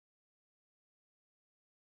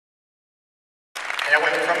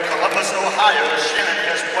Hailing from Columbus, Ohio, Shannon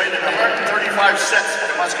has played in 135 sets for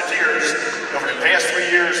the Musketeers over the past 3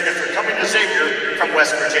 years after coming to Xavier from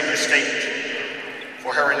West Virginia State.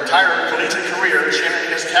 For her entire collegiate career, Shannon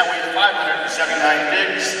has tallied 579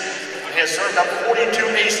 digs and has served up 42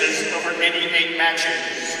 aces over 88 matches.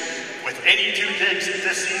 With 82 digs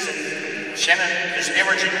this season, Shannon is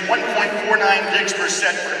averaging 1.49 digs per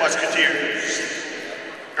set for the Musketeers.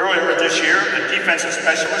 Earlier this year, the defensive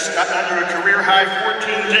specialist got under a career-high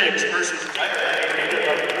 14 digs versus those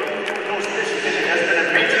Michigan has been a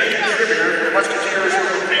major contributor for the Musketeers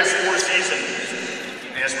over the past 4 seasons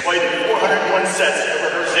and has played in 401 sets over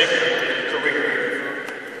her Xavier career.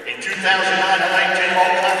 A 2009 Atlantic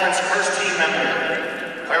All-Conference first-team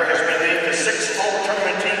member, Claire has been named to 6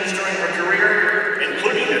 All-Tournament teams during her career,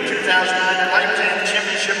 including the 2009 Atlantic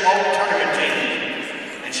Championship All-Tournament team.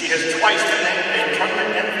 She has twice been named a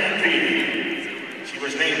tournament MVP. She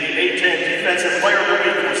was named the A-10 Defensive Player of the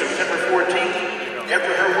Week on September 14th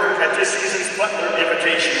after her work at this season's Butler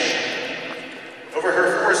Invitational. Over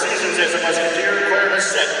her 4 seasons as a Musketeer, Claire has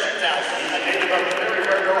set 2,000. A native of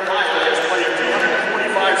Billikens, Ohio, has played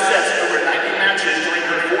 245 sets over 90 matches during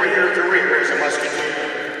her 4-year career as a Musketeer.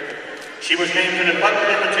 She was named to the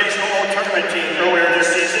Butler Invitational All-Tournament team earlier this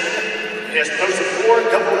season and has posted 4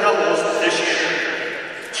 double-doubles this year.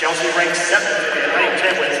 Chelsea ranks 7th in the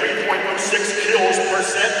Atlantic 10 with 3.06 kills per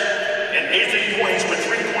set and 18 points with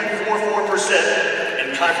 3.44%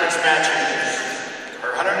 in conference matches.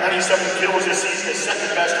 Her 197 kills this season is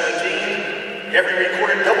second best on the team, having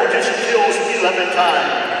recorded double-digit kills 11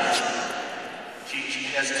 times. She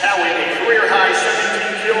has tallied a career-high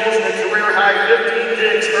 17 kills and a career-high 15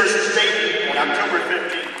 digs versus Dayton on October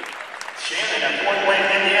 15th. Shannon, a Fort Wayne,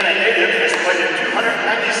 Indiana native, has played in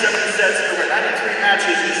 297 sets over 93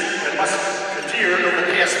 matches as a Musketeer over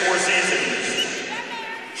the past 4 seasons.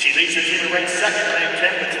 She leads her team ranked 2nd in the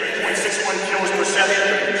 10 with 3.61 kills per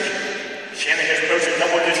percentage. Shannon has posted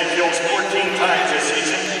double-digit kills 14 times this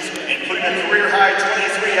season, including a career-high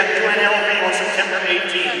 23 at UNLV on September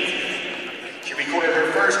 18th. She recorded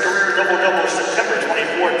her first career double-double September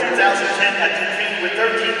 24, 2010 at Duquesne with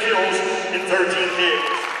 13 kills and 13 digs.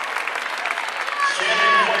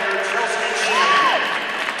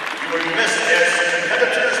 You are missed as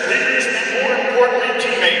competitors, leaders, and more importantly,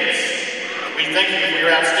 teammates. We thank you for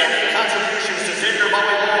your outstanding contributions to Xavier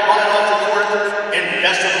Volleyball on and off the court, and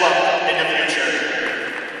best of luck in the future.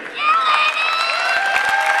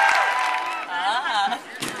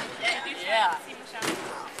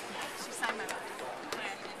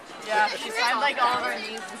 Yeah, she signed like all of our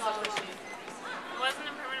names and stuff. Wasn't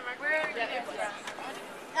a permanent marker. Where did you put that?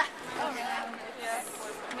 Oh, yeah.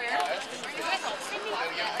 Where?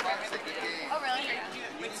 Oh, really?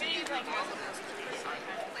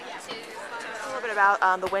 A little bit about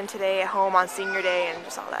the win today at home on Senior Day and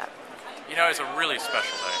just all that. You know, it's a really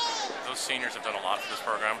special day. Those seniors have done a lot for this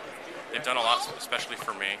program. They've done a lot, especially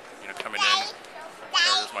for me. You know, coming in.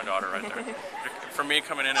 There's my daughter right there. For me,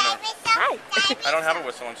 coming in a... Hi. I don't have a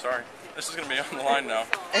whistle. I'm sorry. This is going to be on the line now.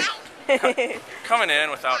 Coming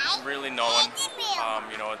in without really knowing,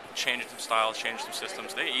 you know, changing some styles, changing some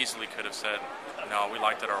systems. They easily could have said, no, we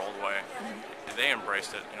liked it our old way. They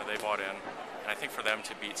embraced it. You know, they bought in. And I think for them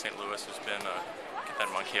to beat St. Louis has been get that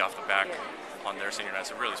monkey off the back on their senior night.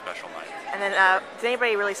 It's a really special night. And then, did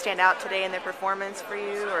anybody really stand out today in their performance for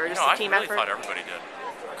you, or just a team effort? I really thought everybody did.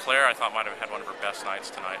 Claire, I thought, might have had one of her best nights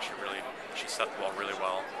tonight. She set the ball really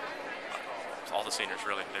well. All the seniors,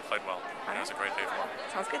 really, they played well. And it was a great day for them.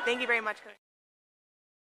 Sounds good. Thank you very much, Coach.